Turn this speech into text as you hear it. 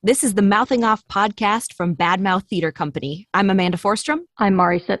This is the Mouthing Off podcast from Badmouth Theater Company. I'm Amanda Forstrom. I'm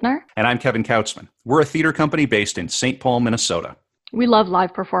Mari Sittner. And I'm Kevin Kautzman. We're a theater company based in St. Paul, Minnesota. We love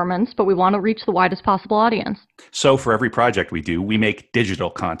live performance, but we want to reach the widest possible audience. So for every project we do, we make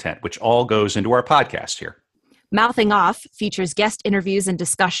digital content, which all goes into our podcast here. Mouthing Off features guest interviews and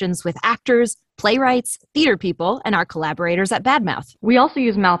discussions with actors, playwrights, theater people, and our collaborators at Badmouth. We also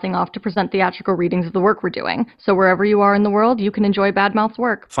use Mouthing Off to present theatrical readings of the work we're doing. So wherever you are in the world, you can enjoy Badmouth's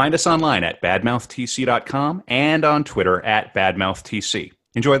work. Find us online at badmouthtc.com and on Twitter at badmouthtc.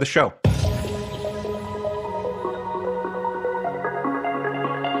 Enjoy the show.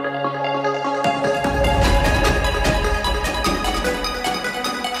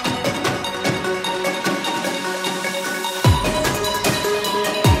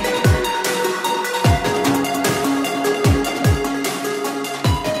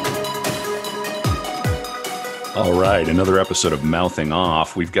 All right, another episode of Mouthing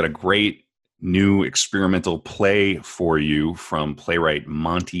Off. We've got a great new experimental play for you from playwright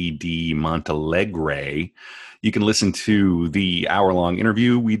Monte di Monteleagre. You can listen to the hour-long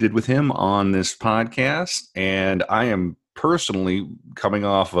interview we did with him on this podcast, and I am personally coming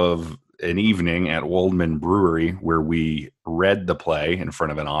off of an evening at Waldman Brewery where we read the play in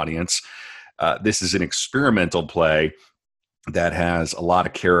front of an audience. This is an experimental play that has a lot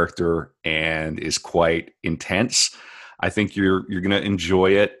of character and is quite intense. I think you're going to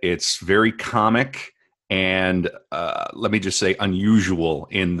enjoy it. It's very comic and let me just say unusual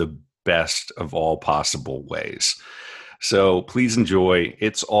in the best of all possible ways. So please enjoy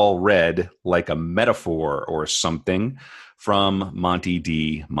It's All Red Like a Metaphor or Something from Monte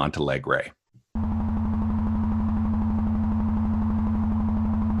di Monteleagre.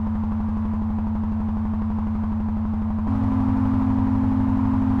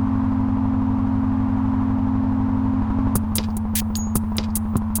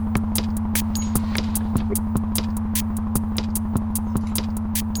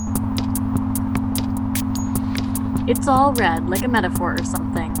 It's All Red Like a Metaphor or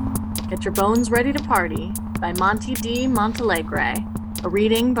Something. Get Your Bones Ready to Party by Monte di Monteleagre. A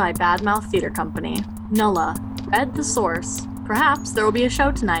reading by Badmouth Theater Company. Nulla. Read the source. Perhaps there will be a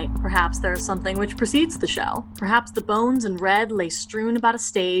show tonight. Perhaps there is something which precedes the show. Perhaps the bones in red lay strewn about a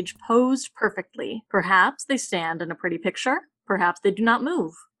stage, posed perfectly. Perhaps they stand in a pretty picture. Perhaps they do not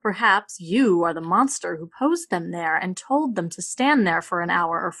move. Perhaps you are the monster who posed them there and told them to stand there for an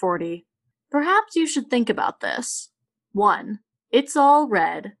hour or 40. Perhaps you should think about this. 1. It's all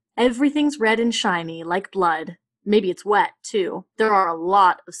red. Everything's red and shiny, like blood. Maybe it's wet, too. There are a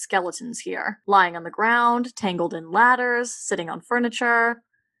lot of skeletons here, lying on the ground, tangled in ladders, sitting on furniture.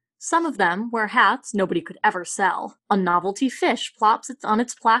 Some of them wear hats nobody could ever sell. A novelty fish plops on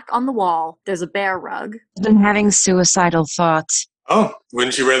its plaque on the wall. There's a bear rug. I've been having suicidal thoughts. Oh,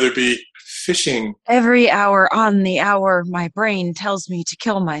 wouldn't you rather be fishing? Every hour on the hour, my brain tells me to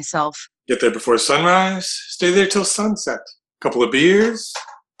kill myself. Get there before sunrise, stay there till sunset. Couple of beers.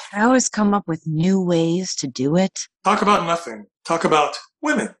 I always come up with new ways to do it. Talk about nothing. Talk about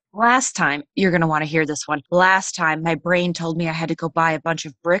women. Last time, you're going to want to hear this one. Last time, my brain told me I had to go buy a bunch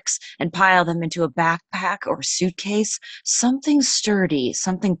of bricks and pile them into a backpack or suitcase. Something sturdy,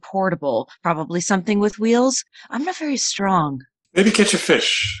 something portable, probably something with wheels. I'm not very strong. Maybe catch a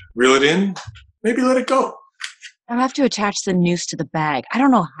fish, reel it in, maybe let it go. I have to attach the noose to the bag. I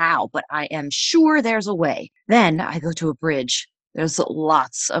don't know how, but I am sure there's a way. Then I go to a bridge. There's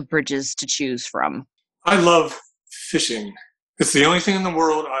lots of bridges to choose from. I love fishing. It's the only thing in the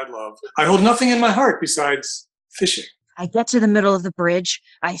world I love. I hold nothing in my heart besides fishing. I get to the middle of the bridge.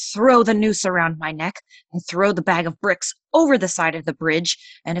 I throw the noose around my neck. I throw the bag of bricks over the side of the bridge.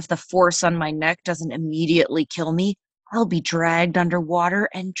 And if the force on my neck doesn't immediately kill me, I'll be dragged underwater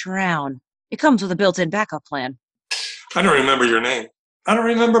and drown. It comes with a built-in backup plan. I don't remember your name. I don't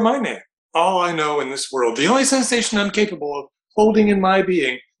remember my name. All I know in this world, the only sensation I'm capable of holding in my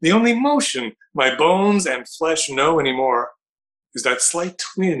being, the only motion my bones and flesh know anymore, is that slight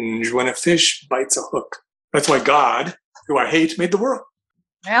twinge when a fish bites a hook. That's why God, who I hate, made the world.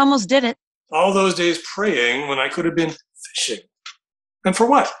 I almost did it. All those days praying when I could have been fishing. And for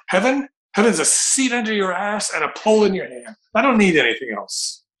what? Heaven? Heaven's a seat under your ass and a pole in your hand. I don't need anything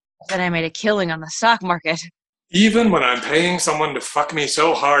else. Then I made a killing on the stock market. Even when I'm paying someone to fuck me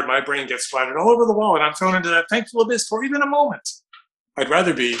so hard, my brain gets splattered all over the wall and I'm thrown into that thankful abyss for even a moment. I'd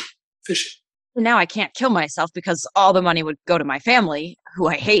rather be fishing. Now I can't kill myself because all the money would go to my family, who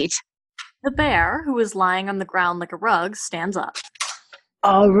I hate. The bear, who is lying on the ground like a rug, stands up.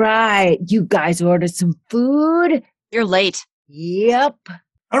 All right, you guys ordered some food? You're late. Yep.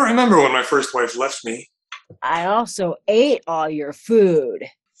 I don't remember when my first wife left me. I also ate all your food.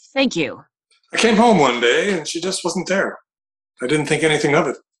 Thank you. I came home one day and she just wasn't there. I didn't think anything of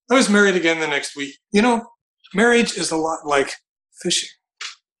it. I was married again the next week. You know, marriage is a lot like fishing.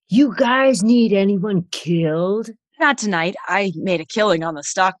 You guys need anyone killed? Not tonight. I made a killing on the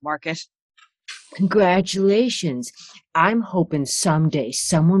stock market. Congratulations. I'm hoping someday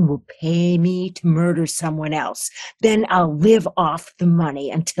someone will pay me to murder someone else. Then I'll live off the money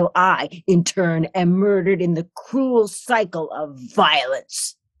until I, in turn, am murdered in the cruel cycle of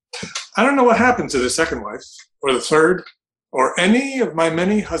violence. I don't know what happened to the second wife, or the third, or any of my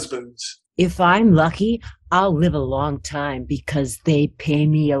many husbands. If I'm lucky, I'll live a long time because they pay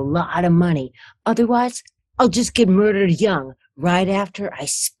me a lot of money. Otherwise, I'll just get murdered young, right after I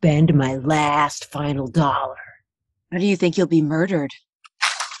spend my last final dollar. How do you think you'll be murdered?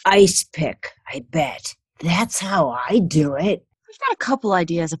 Ice pick, I bet. That's how I do it. I've got a couple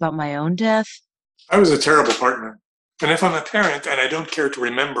ideas about my own death. I was a terrible partner. And if I'm a parent and I don't care to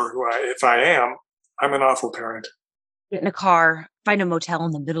remember if I am, I'm an awful parent. Get in a car, find a motel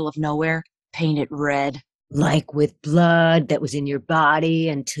in the middle of nowhere, paint it red. Like with blood that was in your body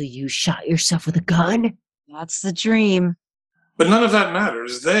until you shot yourself with a gun? That's the dream. But none of that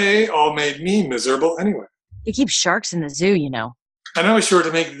matters. They all made me miserable anyway. You keep sharks in the zoo, you know. And I was sure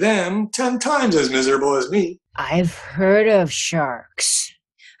to make them 10 times as miserable as me. I've heard of sharks.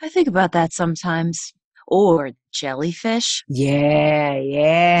 I think about that sometimes. Or jellyfish.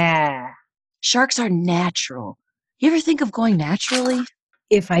 Yeah. Sharks are natural. You ever think of going naturally?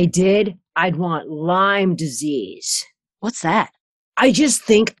 If I did, I'd want Lyme disease. What's that? I just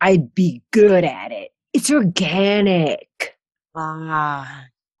think I'd be good at it. It's organic. Ah.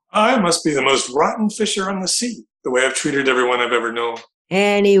 I must be the most rotten fisher on the sea, the way I've treated everyone I've ever known.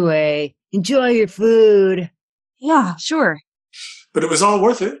 Anyway, enjoy your food. Yeah, sure. But it was all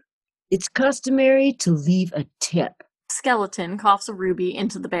worth it. It's customary to leave a tip. Skeleton coughs a ruby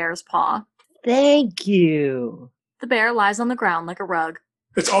into the bear's paw. Thank you. The bear lies on the ground like a rug.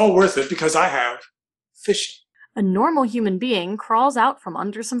 It's all worth it because I have fishing. A normal human being crawls out from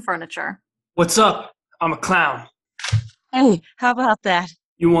under some furniture. What's up? I'm a clown. Hey, how about that?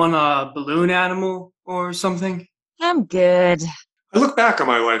 You want a balloon animal or something? I'm good. I look back on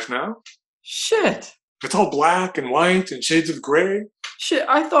my life now. Shit. It's all black and white and shades of gray, Shit,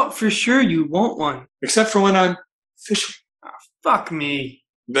 I thought for sure you want one. except for when I'm fishing. Fuck me.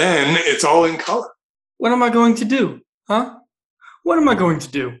 Then it's all in color. What am I going to do? Huh? What am I going to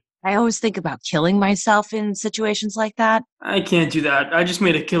do? I always think about killing myself in situations like that. I can't do that. I just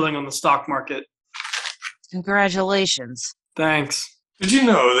made a killing on the stock market. Congratulations. Thanks. Did you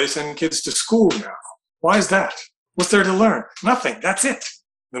know they send kids to school now? Why is that? What's there to learn? Nothing. That's it.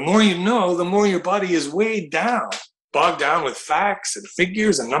 The more you know, the more your body is weighed down, bogged down with facts and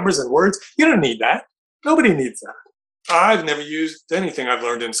figures and numbers and words. You don't need that. Nobody needs that. I've never used anything I've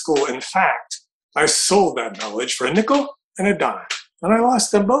learned in school. In fact, I sold that knowledge for a nickel and a dime, and I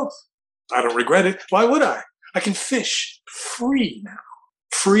lost them both. I don't regret it. Why would I? I can fish free now.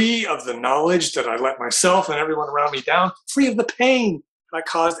 Free of the knowledge that I let myself and everyone around me down. Free of the pain I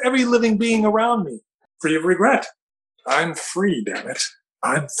caused every living being around me. Free of regret. I'm free, damn it.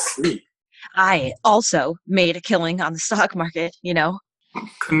 I'm free. I also made a killing on the stock market, you know.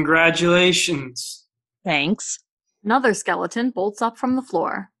 Congratulations. Thanks. Another skeleton bolts up from the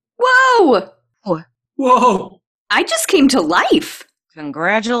floor. Whoa! Whoa. I just came to life.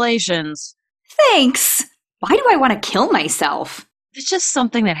 Congratulations. Thanks. Why do I want to kill myself? It's just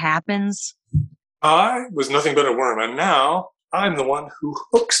something that happens. I was nothing but a worm, and now I'm the one who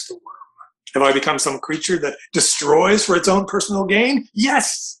hooks the worm. Have I become some creature that destroys for its own personal gain?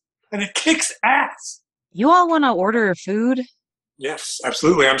 Yes! And it kicks ass! You all want to order food? Yes,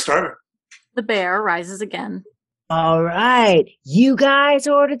 absolutely. I'm starving. The bear rises again. All right. You guys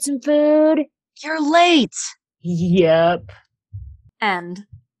ordered some food? You're late. Yep. End.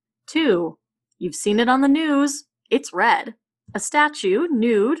 2. You've seen it on the news. It's red. A statue,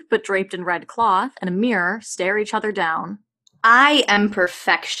 nude but draped in red cloth, and a mirror stare each other down. I am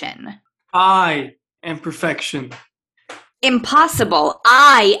perfection. I am perfection. Impossible.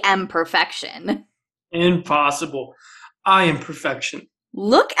 I am perfection. Impossible. I am perfection.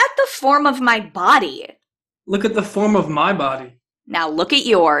 Look at the form of my body. Look at the form of my body. Now look at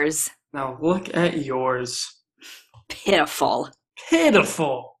yours. Now look at yours. Pitiful.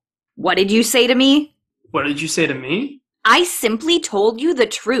 Pitiful. What did you say to me? What did you say to me? I simply told you the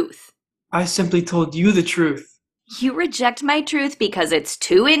truth. I simply told you the truth. You reject my truth because it's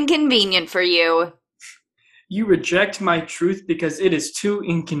too inconvenient for you. You reject my truth because it is too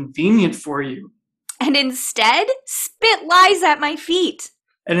inconvenient for you. And instead, spit lies at my feet.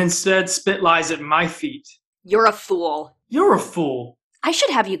 And instead spit lies at my feet. You're a fool. You're a fool. I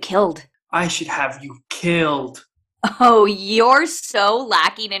should have you killed. I should have you killed. Oh, you're so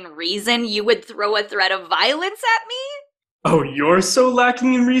lacking in reason you would throw a threat of violence at me? Oh, you're so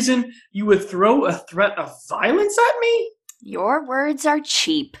lacking in reason you would throw a threat of violence at me? Your words are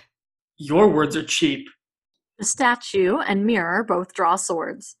cheap. Your words are cheap. The statue and mirror both draw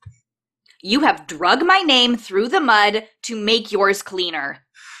swords. You have drug my name through the mud to make yours cleaner.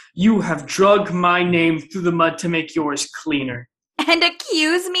 You have drug my name through the mud to make yours cleaner. And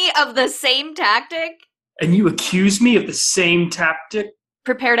accuse me of the same tactic? And you accuse me of the same tactic?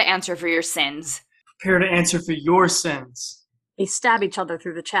 Prepare to answer for your sins. Prepare to answer for your sins. They stab each other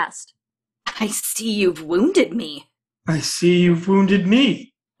through the chest. I see you've wounded me. I see you've wounded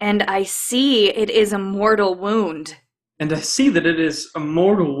me. And I see it is a mortal wound. And I see that it is a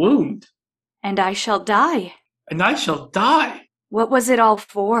mortal wound. And I shall die. And I shall die. What was it all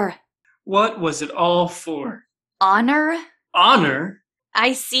for? What was it all for? Honor? Honor?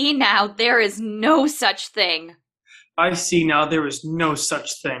 I see now there is no such thing. I see now there is no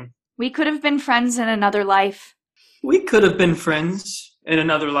such thing. We could have been friends in another life. We could have been friends in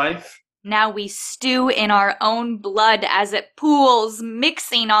another life. Now we stew in our own blood as it pools,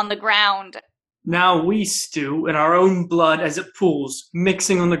 mixing on the ground. Now we stew in our own blood as it pools,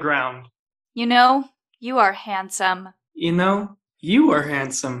 mixing on the ground. You know, you are handsome. You know, you are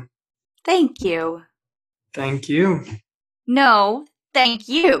handsome. Thank you. Thank you. No, thank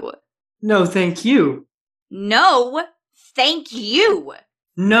you. No, thank you. No, thank you.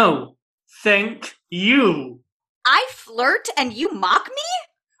 No, thank you. I flirt and you mock me?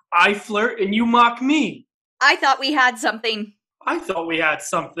 I flirt and you mock me. I thought we had something. I thought we had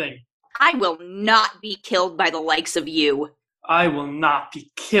something. I will not be killed by the likes of you. I will not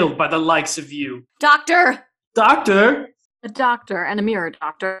be killed by the likes of you. Doctor! Doctor! A doctor and a mirror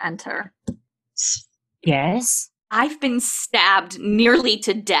doctor enter. Yes? I've been stabbed nearly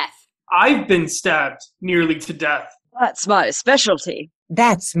to death. I've been stabbed nearly to death. That's my specialty.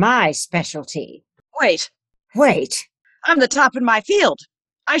 That's my specialty. Wait, Wait, I'm the top in my field.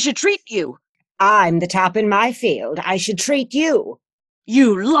 I should treat you. I'm the top in my field. I should treat you.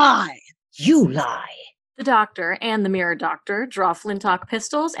 You lie. You lie. The doctor and the mirror doctor draw flintlock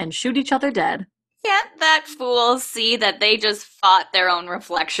pistols and shoot each other dead. Can't that fool see that they just fought their own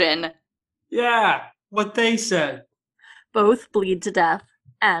reflection? Yeah, what they said. Both bleed to death.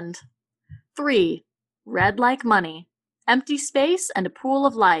 End. 3. Red like money. Empty space and a pool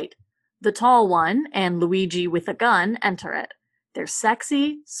of light. The tall one and Luigi with a gun enter it. They're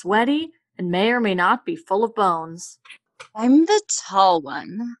sexy, sweaty, and may or may not be full of bones. I'm the tall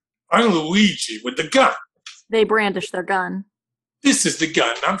one. I'm Luigi with the gun. They brandish their gun. This is the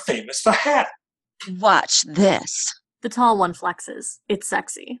gun I'm famous for having. Watch this. The tall one flexes. It's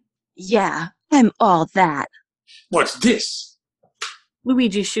sexy. Yeah, I'm all that. What's this?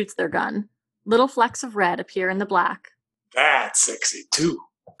 Luigi shoots their gun. Little flecks of red appear in the black. That's sexy too.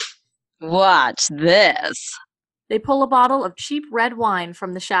 Watch this. They pull a bottle of cheap red wine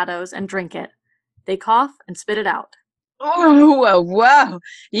from the shadows and drink it. They cough and spit it out. Oh, whoa.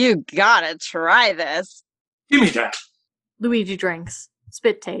 You gotta try this. Give me that. Luigi drinks.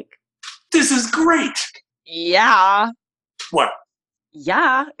 Spit take. This is great. Yeah. What?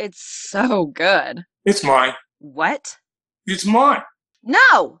 Yeah, it's so good. It's mine. What? It's mine.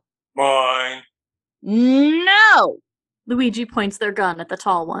 No! Mine. No! Luigi points their gun at the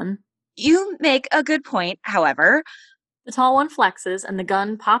tall one. You make a good point, however. The tall one flexes and the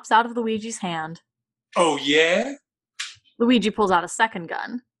gun pops out of Luigi's hand. Oh, yeah? Luigi pulls out a second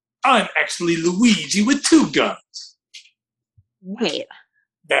gun. I'm actually Luigi with 2 guns. Wait,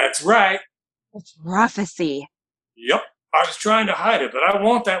 That's right. prophecy. Yep. I was trying to hide it, but I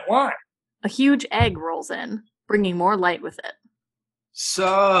want that wine. A huge egg rolls in, bringing more light with it.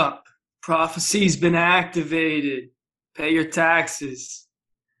 Sup? Prophecy's been activated. Pay your taxes.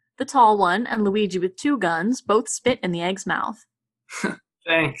 The tall one and Luigi with 2 guns both spit in the egg's mouth.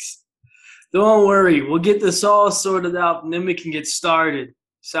 Thanks. Don't worry, we'll get this all sorted out and then we can get started.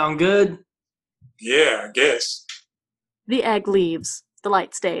 Sound good? Yeah, I guess. The egg leaves. The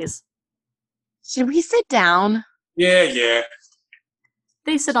light stays. Should we sit down? Yeah.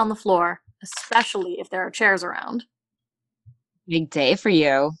 They sit on the floor, especially if there are chairs around. Big day for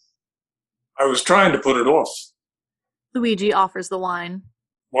you. I was trying to put it off. Luigi offers the wine.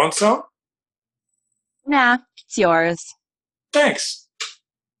 Want some? Nah, it's yours. Thanks.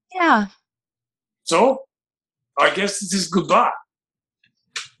 Yeah. So, I guess this is goodbye.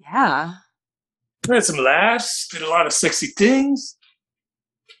 Yeah. We had some laughs, did a lot of sexy things.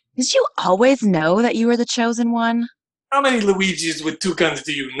 Did you always know that you were the chosen one? How many Luigis with 2 guns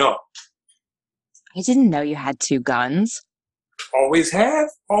do you know? I didn't know you had 2 guns. Always have,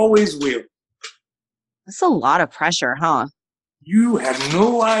 always will. That's a lot of pressure, huh? You have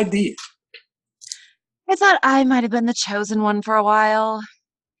no idea. I thought I might have been the chosen one for a while.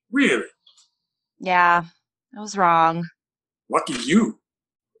 Really? Yeah, I was wrong. Lucky you.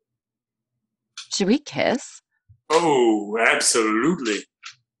 Should we kiss? Oh, absolutely.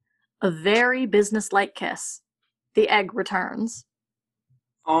 A very businesslike kiss. The egg returns.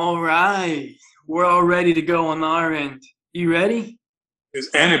 All right. We're all ready to go on our end. You ready? Is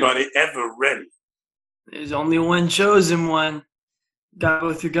anybody ever ready? There's only one chosen one. Got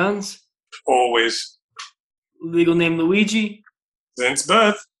both your guns? Always. Legal name Luigi? Since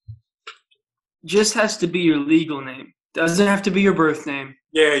birth. Just has to be your legal name. Doesn't have to be your birth name.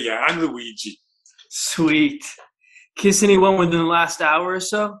 Yeah, I'm Luigi. Sweet. Kiss anyone within the last hour or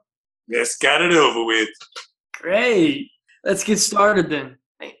so? Yes, got it over with. Great. Let's get started then.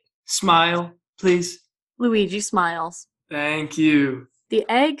 Hey, smile, please. Luigi smiles. Thank you. The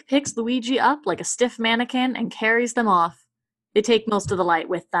egg picks Luigi up like a stiff mannequin and carries them off. They take most of the light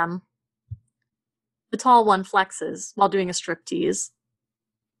with them. The tall one flexes while doing a striptease.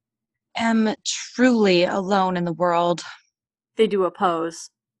 Am truly alone in the world. They do a pose.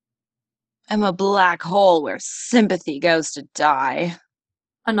 I'm a black hole where sympathy goes to die.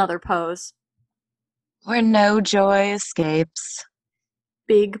 Another pose. Where no joy escapes.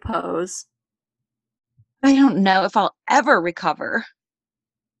 Big pose. I don't know if I'll ever recover.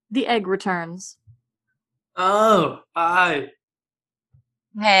 The egg returns. Oh, hi.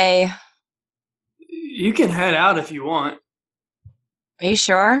 Hey, You can head out if you want. are you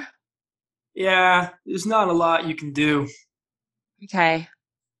sure? Yeah, there's not a lot you can do. Okay.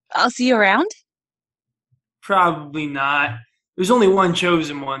 I'll see you around? Probably not. There's only one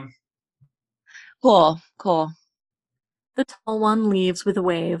chosen one. Cool. The tall one leaves with a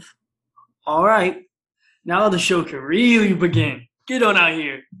wave. All right. Now the show can really begin. Get on out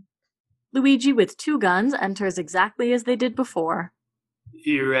here. Luigi with 2 guns enters exactly as they did before.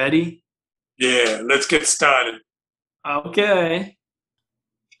 You ready? Yeah, let's get started. Okay.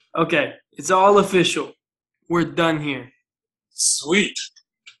 Okay, it's all official. We're done here. Sweet.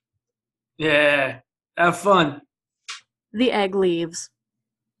 Yeah, have fun. The egg leaves.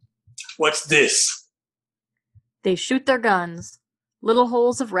 What's this? They shoot their guns. Little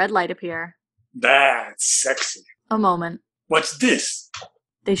holes of red light appear. That's sexy. A moment. What's this?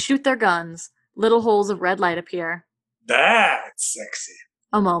 They shoot their guns. Little holes of red light appear. That's sexy.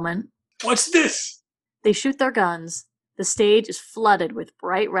 A moment. What's this? They shoot their guns. The stage is flooded with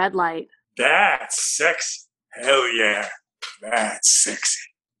bright red light. That's sexy. Hell yeah. That's sexy.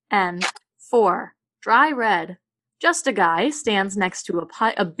 And 4. Dry red. Just a guy stands next to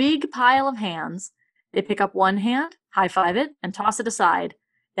a big pile of hands. They pick up one hand, high-five it, and toss it aside.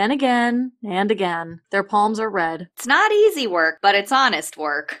 Then again and again. Their palms are red. It's not easy work, but it's honest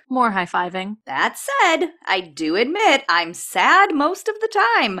work. More high-fiving. That said, I do admit I'm sad most of the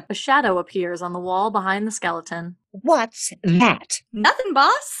time. A shadow appears on the wall behind the skeleton. What's that? Nothing,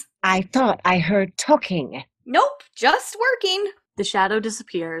 boss. I thought I heard talking. Nope, just working. The shadow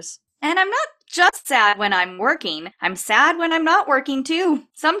disappears. And I'm not just sad when I'm working. I'm sad when I'm not working, too.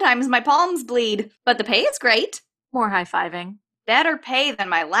 Sometimes my palms bleed, but the pay is great. More high-fiving. Better pay than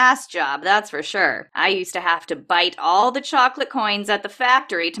my last job, that's for sure. I used to have to bite all the chocolate coins at the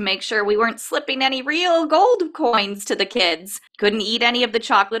factory to make sure we weren't slipping any real gold coins to the kids. Couldn't eat any of the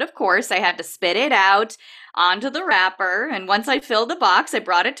chocolate, of course. I had to spit it out onto the wrapper, and once I filled the box, I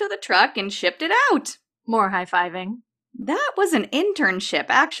brought it to the truck and shipped it out. More high-fiving. That was an internship,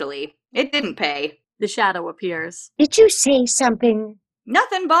 actually. It didn't pay. The shadow appears. Did you say something?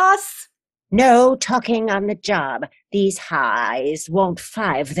 Nothing, boss. No talking on the job. These highs won't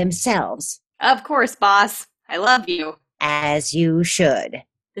five themselves. Of course, boss. I love you. As you should.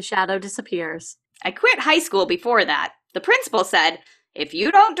 The shadow disappears. I quit high school before that. The principal said, if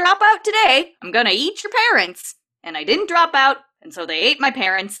you don't drop out today, I'm gonna eat your parents. And I didn't drop out, and so they ate my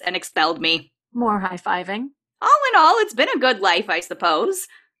parents and expelled me. More high-fiving. All in all, it's been a good life, I suppose.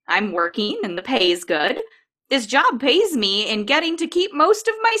 I'm working, and the pay's good. This job pays me in getting to keep most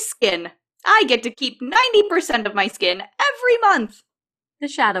of my skin. I get to keep 90% of my skin every month. The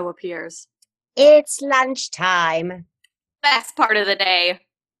shadow appears. It's lunchtime. Best part of the day.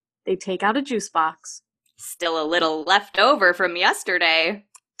 They take out a juice box. Still a little left over from yesterday.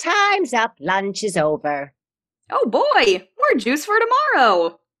 Time's up. Lunch is over. Oh boy, more juice for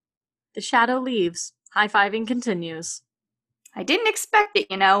tomorrow. The shadow leaves. High-fiving continues. I didn't expect it,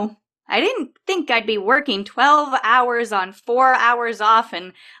 you know. I didn't think I'd be working 12 hours on 4 hours off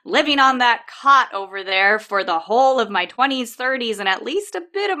and living on that cot over there for the whole of my 20s, 30s, and at least a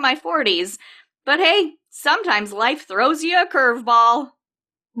bit of my 40s. But hey, sometimes life throws you a curveball.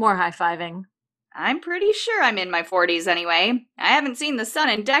 More high-fiving. I'm pretty sure I'm in my 40s anyway. I haven't seen the sun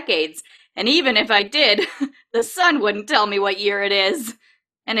in decades, and even if I did, the sun wouldn't tell me what year it is.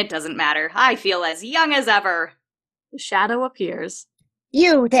 And it doesn't matter. I feel as young as ever. The shadow appears.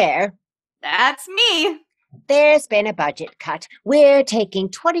 You there. That's me. There's been a budget cut. We're taking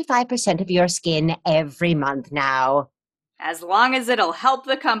 25% of your skin every month now. As long as it'll help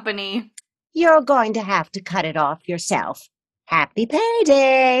the company. You're going to have to cut it off yourself. Happy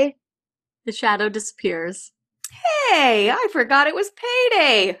payday! The shadow disappears. Hey, I forgot it was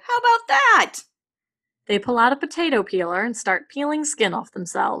payday. How about that? They pull out a potato peeler and start peeling skin off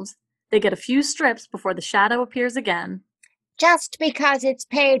themselves. They get a few strips before the shadow appears again. Just because it's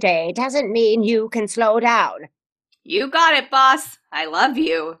payday doesn't mean you can slow down. You got it, boss. I love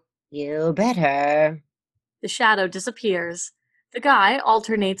you. You better. The shadow disappears. The guy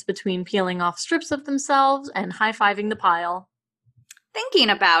alternates between peeling off strips of themselves and high-fiving the pile. Thinking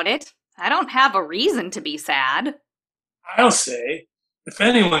about it, I don't have a reason to be sad. I'll say, if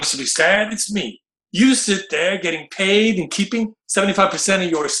anyone should be sad, it's me. You sit there getting paid and keeping 75%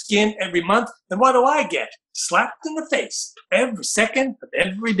 of your skin every month, and what do I get? Slapped in the face every second of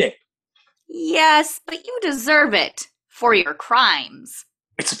every day. Yes, but you deserve it for your crimes.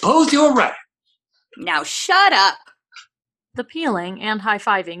 I suppose you're right. Now shut up. The peeling and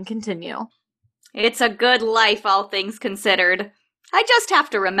high-fiving continue. It's a good life, all things considered. I just have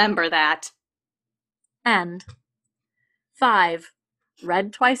to remember that. End. 5.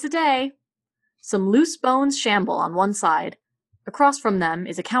 Read twice a day. Some loose bones shamble on one side. Across from them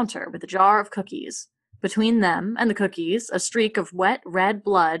is a counter with a jar of cookies. Between them and the cookies, a streak of wet red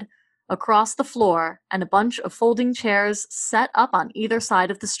blood across the floor and a bunch of folding chairs set up on either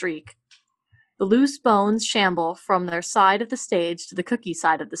side of the streak. The loose bones shamble from their side of the stage to the cookie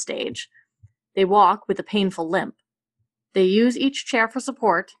side of the stage. They walk with a painful limp. They use each chair for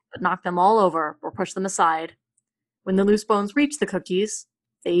support, but knock them all over or push them aside. When the loose bones reach the cookies,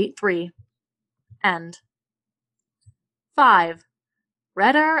 they eat 3. End. 5.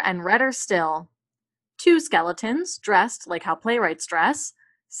 Redder and redder still. 2 skeletons, dressed like how playwrights dress,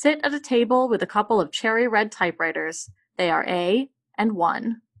 sit at a table with a couple of cherry red typewriters. They are A and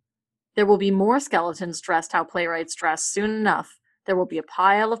 1. There will be more skeletons dressed how playwrights dress soon enough. There will be a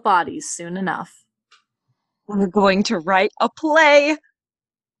pile of bodies soon enough. We're going to write a play.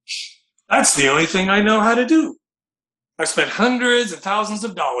 That's the only thing I know how to do. I've spent hundreds and thousands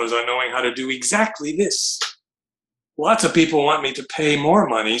of dollars on knowing how to do exactly this. Lots of people want me to pay more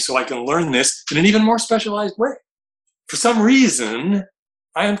money so I can learn this in an even more specialized way. For some reason,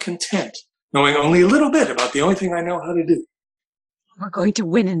 I am content knowing only a little bit about the only thing I know how to do. We're going to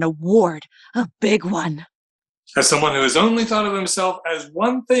win an award, a big one. As someone who has only thought of himself as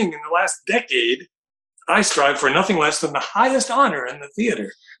one thing in the last decade, I strive for nothing less than the highest honor in the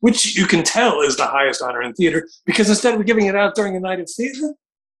theater, which you can tell is the highest honor in theater because instead of giving it out during a night of theater,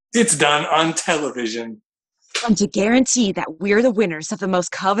 it's done on television. And to guarantee that we're the winners of the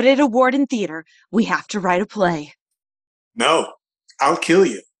most coveted award in theater, we have to write a play. No, I'll kill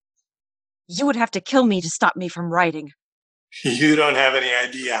you. You would have to kill me to stop me from writing. You don't have any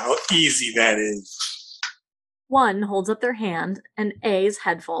idea how easy that is. 1 holds up their hand, and A's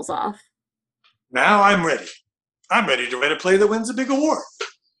head falls off. Now I'm ready. I'm ready to write a play that wins a big award.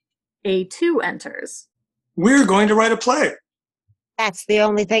 A2 enters. We're going to write a play. That's the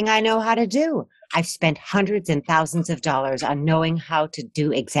only thing I know how to do. I've spent hundreds and thousands of dollars on knowing how to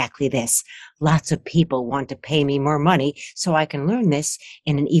do exactly this. Lots of people want to pay me more money so I can learn this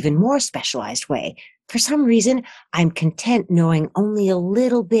in an even more specialized way. For some reason, I'm content knowing only a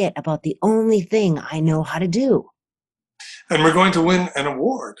little bit about the only thing I know how to do. And we're going to win an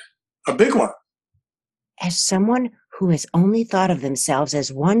award. A big one. As someone who has only thought of themselves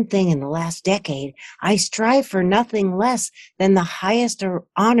as one thing in the last decade, I strive for nothing less than the highest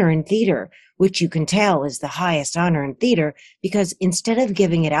honor in theater, which you can tell is the highest honor in theater because instead of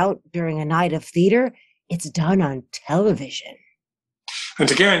giving it out during a night of theater, it's done on television. And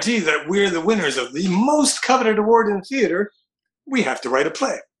to guarantee that we're the winners of the most coveted award in theater, we have to write a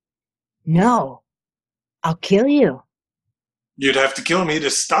play. No, I'll kill you. You'd have to kill me to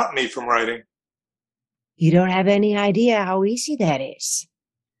stop me from writing. You don't have any idea how easy that is.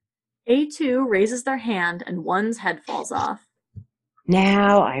 A2 raises their hand and 1's head falls off.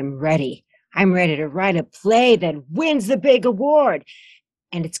 Now I'm ready. I'm ready to write a play that wins the big award.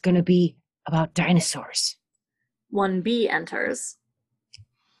 And it's going to be about dinosaurs. 1B enters.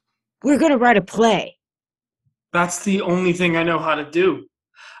 We're going to write a play. That's the only thing I know how to do.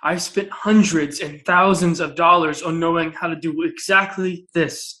 I've spent hundreds and thousands of dollars on knowing how to do exactly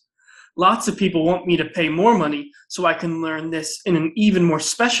this. Lots of people want me to pay more money so I can learn this in an even more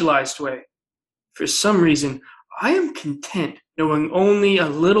specialized way. For some reason, I am content knowing only a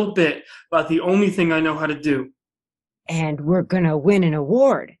little bit about the only thing I know how to do. And we're gonna win an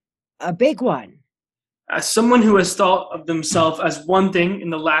award. A big one. As someone who has thought of themselves as one thing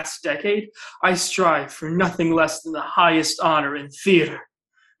in the last decade, I strive for nothing less than the highest honor in theater.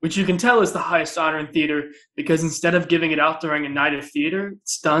 Which you can tell is the highest honor in theater because instead of giving it out during a night of theater,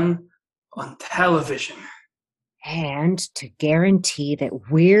 it's done on television. And to guarantee that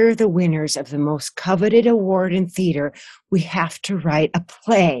we're the winners of the most coveted award in theater, we have to write a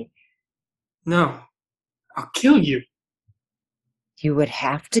play. No, I'll kill you. You would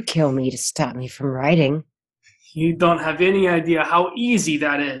have to kill me to stop me from writing. You don't have any idea how easy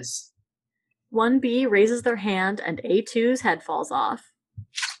that is. 1B raises their hand and A2's head falls off.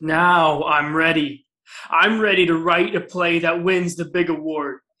 Now I'm ready. I'm ready to write a play that wins the big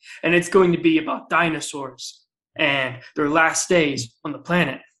award. And it's going to be about dinosaurs and their last days on the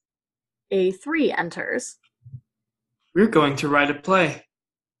planet. A3 enters. We're going to write a play.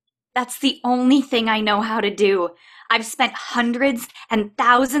 That's the only thing I know how to do. I've spent hundreds and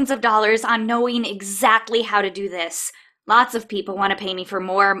thousands of dollars on knowing exactly how to do this. Lots of people want to pay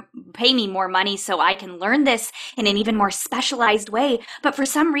me more money so I can learn this in an even more specialized way. But for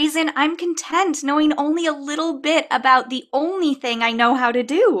some reason, I'm content knowing only a little bit about the only thing I know how to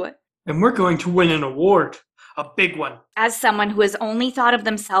do. And we're going to win an award. A big one. As someone who has only thought of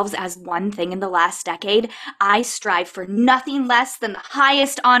themselves as one thing in the last decade, I strive for nothing less than the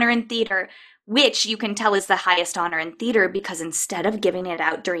highest honor in theater, which you can tell is the highest honor in theater because instead of giving it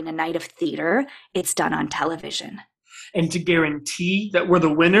out during a night of theater, it's done on television. And to guarantee that we're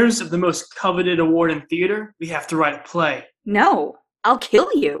the winners of the most coveted award in theater, we have to write a play. No, I'll kill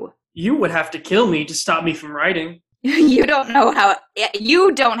you. You would have to kill me to stop me from writing. You don't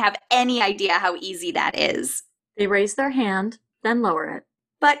have any idea how easy that is. They raise their hand, then lower it.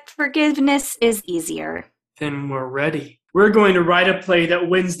 But forgiveness is easier. Then we're ready. We're going to write a play that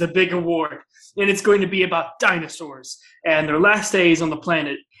wins the big award. And it's going to be about dinosaurs and their last days on the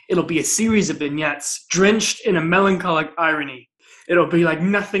planet. It'll be a series of vignettes drenched in a melancholic irony. It'll be like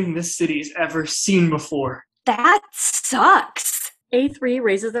nothing this city's ever seen before. That sucks. A3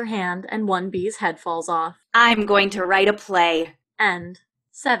 raises their hand and 1B's head falls off. I'm going to write a play. End.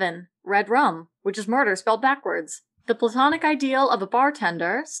 7. Red rum, which is murder spelled backwards. The platonic ideal of a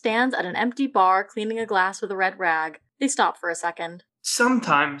bartender stands at an empty bar cleaning a glass with a red rag. They stop for a second.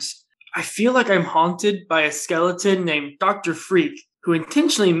 Sometimes, I feel like I'm haunted by a skeleton named Dr. Freak, who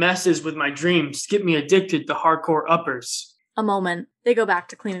intentionally messes with my dreams to get me addicted to hardcore uppers. A moment. They go back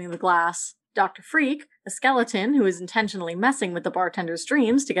to cleaning the glass. Dr. Freak, a skeleton who is intentionally messing with the bartender's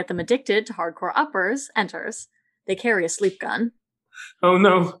dreams to get them addicted to hardcore uppers, enters. They carry a sleep gun. Oh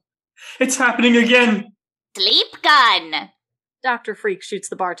no, it's happening again! Sleep gun! Dr. Freak shoots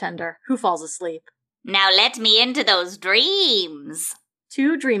the bartender, who falls asleep. Now let me into those dreams.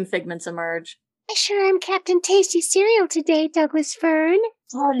 2 dream figments emerge. I sure am Captain Tasty Cereal today, Douglas Fern.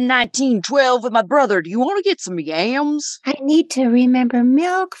 On 1912 with my brother. Do you want to get some yams? I need to remember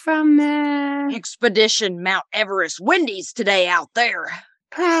milk from the... Expedition Mount Everest Wendy's today out there.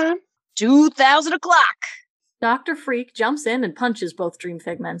 Prom. 2000 o'clock. Dr. Freak jumps in and punches both dream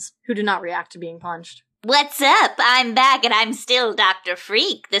figments, who do not react to being punched. What's up? I'm back and I'm still Dr.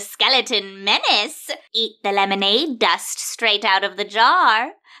 Freak, the skeleton menace. Eat the lemonade dust straight out of the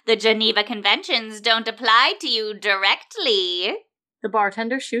jar. The Geneva Conventions don't apply to you directly. The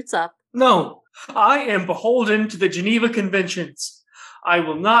bartender shoots up. No, I am beholden to the Geneva Conventions. I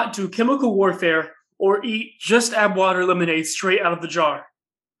will not do chemical warfare or eat just add water lemonade straight out of the jar.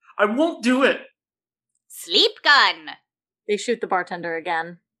 I won't do it. Sleep gun. They shoot the bartender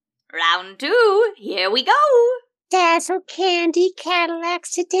again. Round 2, here we go. Dazzle Candy Cadillac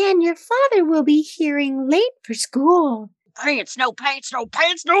Sedan, your father will be hearing late for school. Pants, no pants, no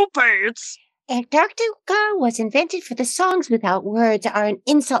pants, no pants. Antarctica was invented for the songs without words are an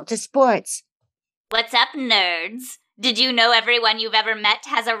insult to sports. What's up, nerds? Did you know everyone you've ever met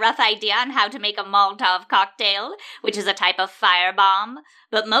has a rough idea on how to make a Molotov cocktail, which is a type of firebomb?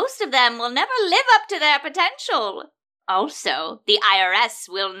 But most of them will never live up to their potential. Also, the IRS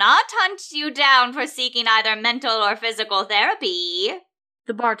will not hunt you down for seeking either mental or physical therapy.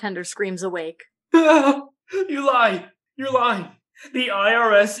 The bartender screams awake. You lie. You're lying. The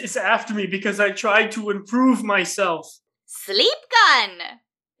IRS is after me because I tried to improve myself. Sleep gun!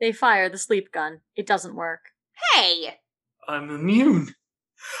 They fire the sleep gun. It doesn't work. Hey! I'm immune.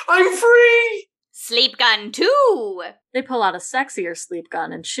 I'm free! Sleep gun 2! They pull out a sexier sleep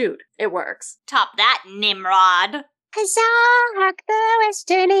gun and shoot. It works. Top that, Nimrod. Huzzah, hark the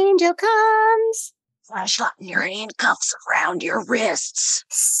western angel comes. Flashlight in your handcuffs around your wrists.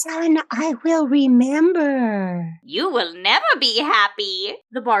 Son, I will remember. You will never be happy.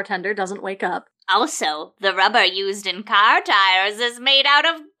 The bartender doesn't wake up. Also, the rubber used in car tires is made out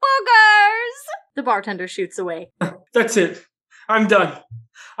of boogers. The bartender shoots away. That's it. I'm done.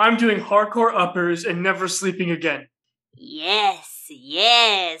 I'm doing hardcore uppers and never sleeping again. Yes,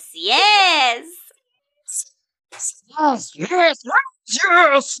 yes, yes. Yes, yes,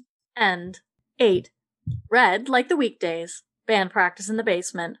 yes. End. 8. Red, like the weekdays. Band practice in the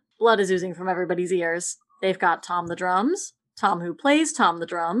basement. Blood is oozing from everybody's ears. They've got Tom the drums, Tom who plays Tom the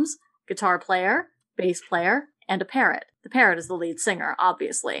drums, guitar player, bass player, and a parrot. The parrot is the lead singer,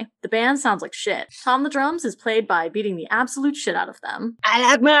 obviously. The band sounds like shit. Tom the drums is played by beating the absolute shit out of them. I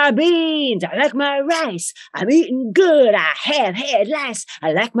like my beans. I like my rice. I'm eating good. I have had lice.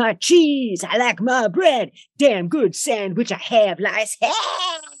 I like my cheese. I like my bread. Damn good sandwich. I have lice.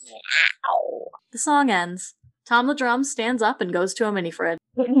 Ow. The song ends. Tom the drums stands up and goes to a mini fridge.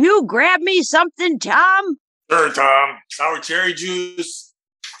 Can you grab me something, Tom? Sure, Tom. Sour cherry juice.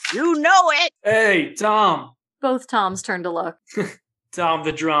 You know it. Hey, Tom. Both Toms turn to look. Tom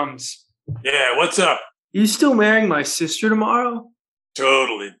the drums. Yeah, what's up? You still marrying my sister tomorrow?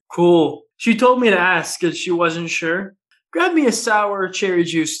 Totally. Cool. She told me to ask because she wasn't sure. Grab me a sour cherry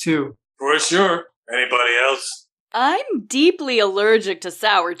juice too. For sure. Anybody else? I'm deeply allergic to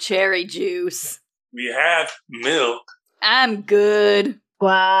sour cherry juice. We have milk. I'm good.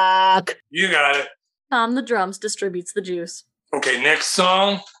 Quack. You got it. Tom the drums distributes the juice. Okay, next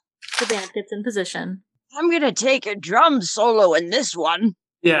song. The band gets in position. I'm gonna take a drum solo in this one.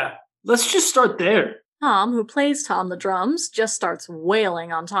 Yeah, let's just start there. Tom, who plays Tom the drums, just starts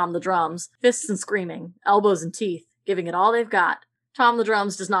wailing on Tom the drums, fists and screaming, elbows and teeth, giving it all they've got. Tom the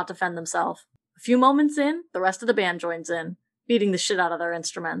drums does not defend themselves. A few moments in, the rest of the band joins in, beating the shit out of their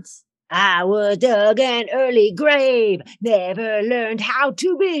instruments. I was dug an early grave, never learned how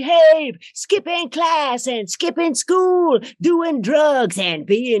to behave, skipping class and skipping school, doing drugs and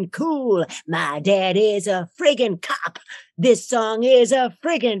being cool. My dad is a friggin' cop. This song is a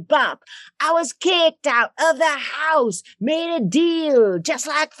friggin' bop. I was kicked out of the house, made a deal just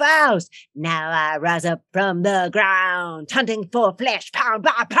like Faust. Now I rise up from the ground, hunting for flesh pound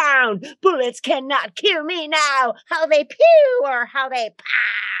by pound. Bullets cannot kill me now. How they pew or how they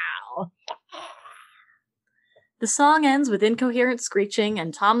pow. The song ends with incoherent screeching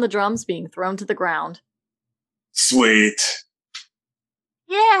and Tom the drums being thrown to the ground. Sweet.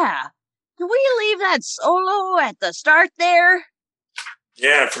 Yeah. Can we leave that solo at the start there?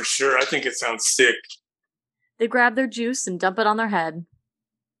 Yeah, for sure. I think it sounds sick. They grab their juice and dump it on their head.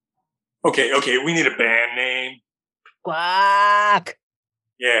 Okay, we need a band name. Quack.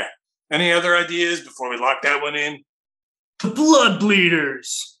 Yeah. Any other ideas before we lock that one in? The Blood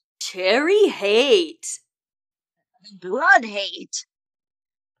Bleeders. Cherry hate. Blood hate.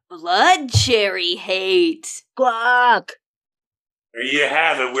 Blood cherry hate. Quack. There you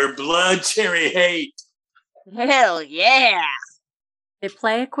have it. We're Blood Cherry Hate. Hell yeah. They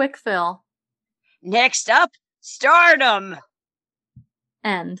play a quick fill. Next up, Stardom.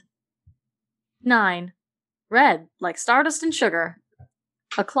 End. 9. Red, like stardust and sugar.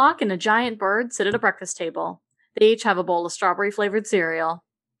 A clock and a giant bird sit at a breakfast table. They each have a bowl of strawberry-flavored cereal.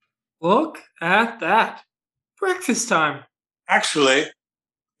 Look at that. Breakfast time. Actually,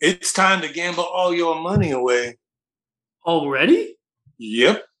 it's time to gamble all your money away. Already?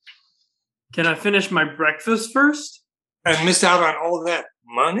 Yep. Can I finish my breakfast first? And miss out on all that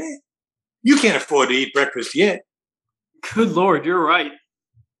money? You can't afford to eat breakfast yet. Good Lord, you're right.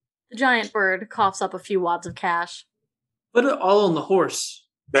 The giant bird coughs up a few wads of cash. Put it all on the horse.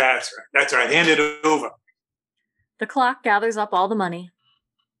 That's right. Hand it over. The clock gathers up all the money.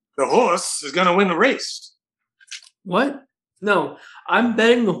 The horse is going to win the race. What? No, I'm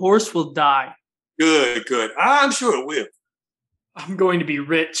betting the horse will die. Good. I'm sure it will. I'm going to be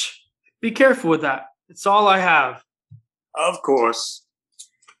rich. Be careful with that. It's all I have. Of course.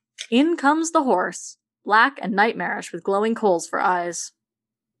 In comes the horse, black and nightmarish with glowing coals for eyes.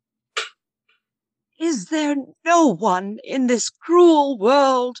 Is there no one in this cruel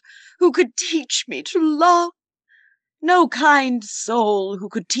world who could teach me to love? No kind soul who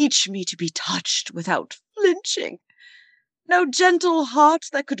could teach me to be touched without flinching? No gentle heart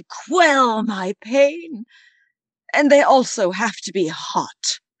that could quell my pain? And they also have to be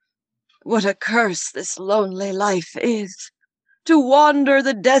hot. What a curse this lonely life is. To wander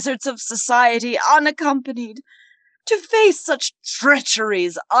the deserts of society unaccompanied, to face such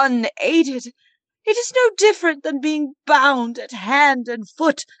treacheries unaided, It is no different than being bound at hand and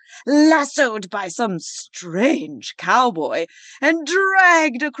foot, lassoed by some strange cowboy, and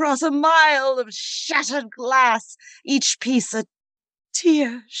dragged across a mile of shattered glass, each piece a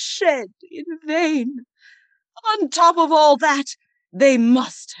tear shed in vain. On top of all that, they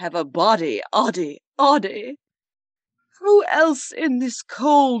must have a body, Oddie. Who else in this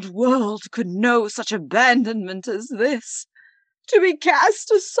cold world could know such abandonment as this? To be cast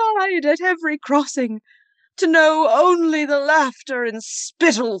aside at every crossing, to know only the laughter and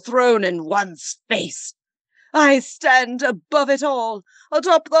spittle thrown in one's face. I stand above it all,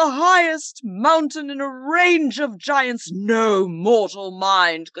 atop the highest mountain in a range of giants no mortal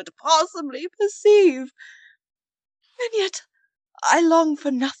mind could possibly perceive. And yet I long for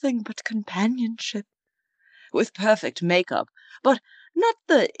nothing but companionship. With perfect makeup, but not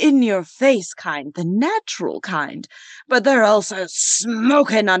the in-your-face kind, the natural kind. But they're also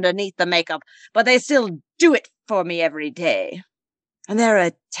smoking underneath the makeup, but they still do it for me every day. And they're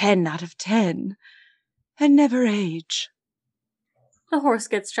a 10 out of 10, and never age. The horse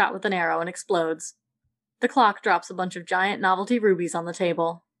gets shot with an arrow and explodes. The clock drops a bunch of giant novelty rubies on the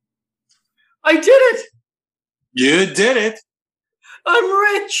table. I did it! You did it! I'm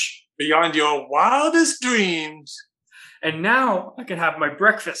rich! Beyond your wildest dreams. And now I can have my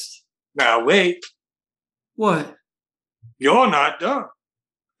breakfast. Now wait. What? You're not done.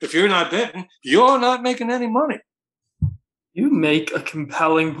 If you're not bitten, you're not making any money. You make a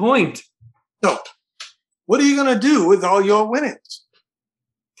compelling point. So, what are you going to do with all your winnings?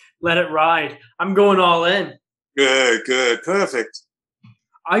 Let it ride. I'm going all in. Good, perfect.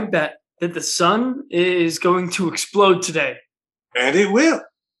 I bet that the sun is going to explode today. And it will.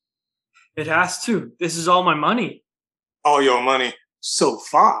 It has to. This is all my money. All your money so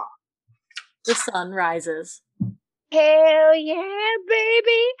far. The sun rises. Hell yeah,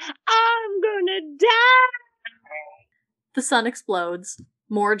 baby! I'm gonna die! The sun explodes.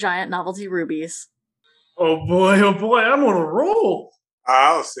 More giant novelty rubies. Oh boy, I'm on a roll.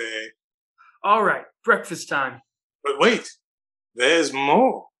 I'll say. All right, breakfast time. But wait, there's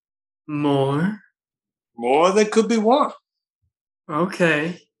more. More? More that could be won.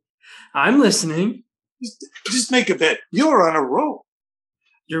 Okay. I'm listening. Just make a bet. You're on a roll.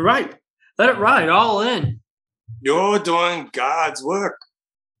 You're right. Let it ride, all in. You're doing God's work.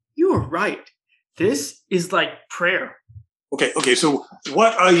 You're right. This is like prayer. Okay, so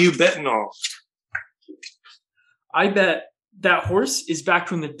what are you betting on? I bet that horse is back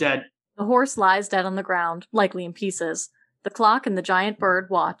from the dead. The horse lies dead on the ground, likely in pieces. The clock and the giant bird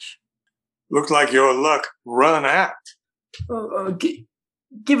watch. Looks like your luck run out.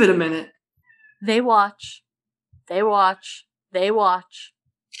 Give it a minute. They watch. They watch. They watch.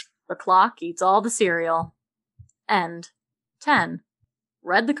 The clock eats all the cereal. End. 10.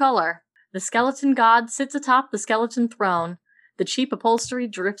 Red the color. The skeleton god sits atop the skeleton throne. The cheap upholstery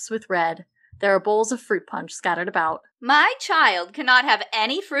drips with red. There are bowls of fruit punch scattered about. My child cannot have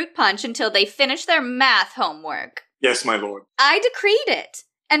any fruit punch until they finish their math homework. Yes, my lord. I decreed it.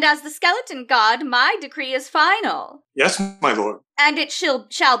 And as the skeleton god, my decree is final. Yes, my lord. And it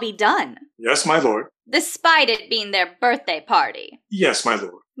shall be done. Yes, my lord. Despite it being their birthday party. Yes, my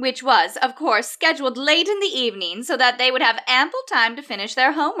lord. Which was, of course, scheduled late in the evening so that they would have ample time to finish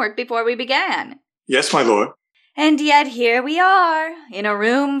their homework before we began. Yes, my lord. And yet here we are, in a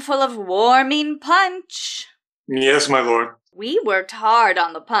room full of warming punch. Yes, my lord. We worked hard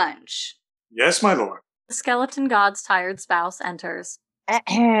on the punch. Yes, my lord. The skeleton god's tired spouse enters.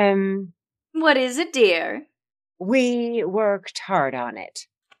 What is it, dear? We worked hard on it.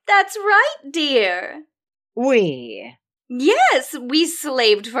 That's right, dear. We. Yes, we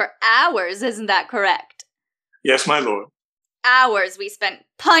slaved for hours, isn't that correct? Yes, my lord. Hours we spent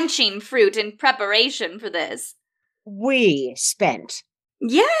punching fruit in preparation for this. We spent.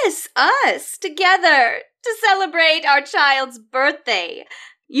 Yes, us, together, to celebrate our child's birthday.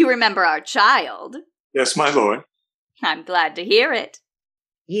 You remember our child? Yes, my lord. I'm glad to hear it.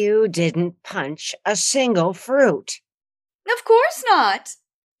 You didn't punch a single fruit. Of course not.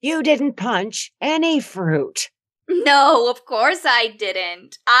 You didn't punch any fruit. No, of course I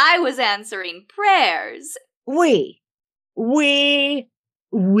didn't. I was answering prayers. We.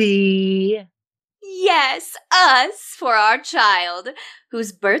 Yes, us, for our child,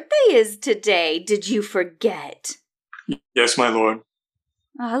 whose birthday is today. Did you forget? Yes, my lord.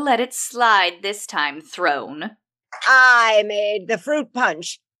 I'll let it slide this time, throne. I made the fruit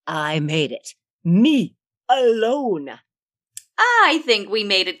punch. I made it. Me alone. I think we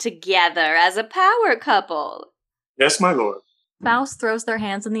made it together as a power couple. Yes, my lord. Spouse throws their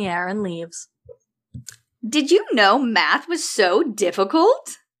hands in the air and leaves. Did you know math was so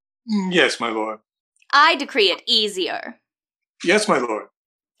difficult? Yes, my lord. I decree it easier. Yes, my lord.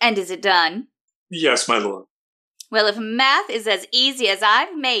 And is it done? Yes, my lord. Well, if math is as easy as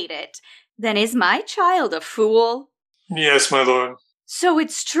I've made it, then is my child a fool? Yes, my lord. So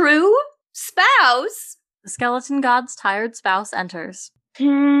it's true? Spouse? The skeleton god's tired spouse enters.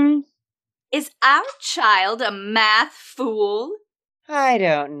 Is our child a math fool? I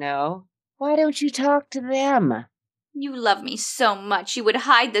don't know. Why don't you talk to them? You love me so much you would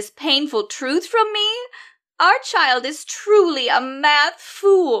hide this painful truth from me? Our child is truly a math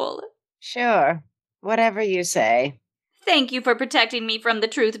fool. Sure. Whatever you say. Thank you for protecting me from the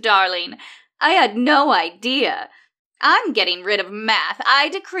truth, darling. I had no idea. I'm getting rid of math. I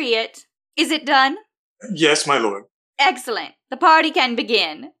decree it. Is it done? Yes, my lord. Excellent. The party can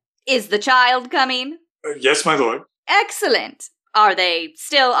begin. Is the child coming? Yes, my lord. Excellent. Are they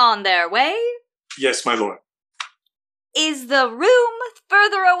still on their way? Yes, my lord. Is the room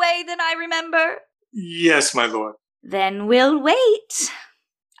further away than I remember? Yes, my lord. Then we'll wait.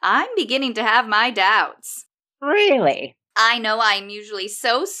 I'm beginning to have my doubts. Really? I know I'm usually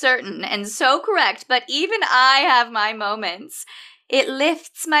so certain and so correct, but even I have my moments. It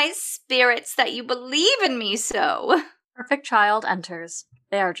lifts my spirits that you believe in me so. Perfect child enters.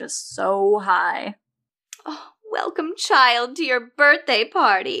 They are just so high. Oh, welcome, child, to your birthday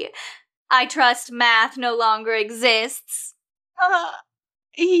party. I trust math no longer exists.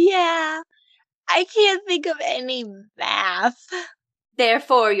 Yeah. I can't think of any math.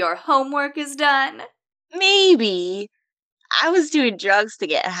 Therefore, your homework is done? Maybe. I was doing drugs to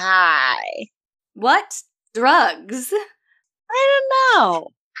get high. What? Drugs? I don't know.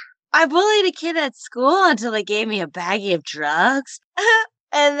 I bullied a kid at school until they gave me a baggie of drugs.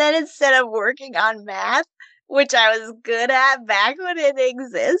 And then instead of working on math, which I was good at back when it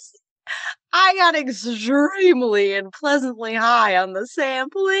existed, I got extremely and pleasantly high on the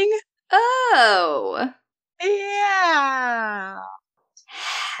sampling. Oh. Yeah.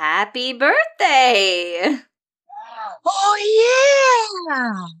 Happy birthday! Oh,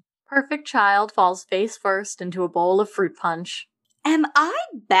 yeah. Perfect child falls face first into a bowl of fruit punch. Am I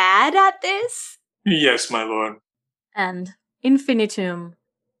bad at this? Yes, my lord. And infinitum.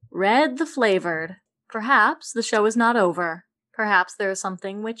 Red the flavored. Perhaps the show is not over. Perhaps there is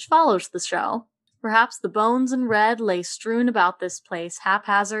something which follows the show. Perhaps the bones in red lay strewn about this place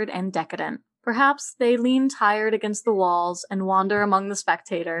haphazard and decadent. Perhaps they lean tired against the walls and wander among the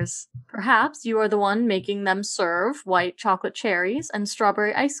spectators. Perhaps you are the one making them serve white chocolate cherries and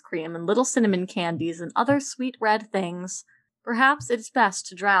strawberry ice cream and little cinnamon candies and other sweet red things. Perhaps it is best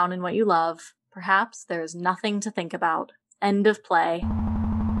to drown in what you love. Perhaps there is nothing to think about. End of play.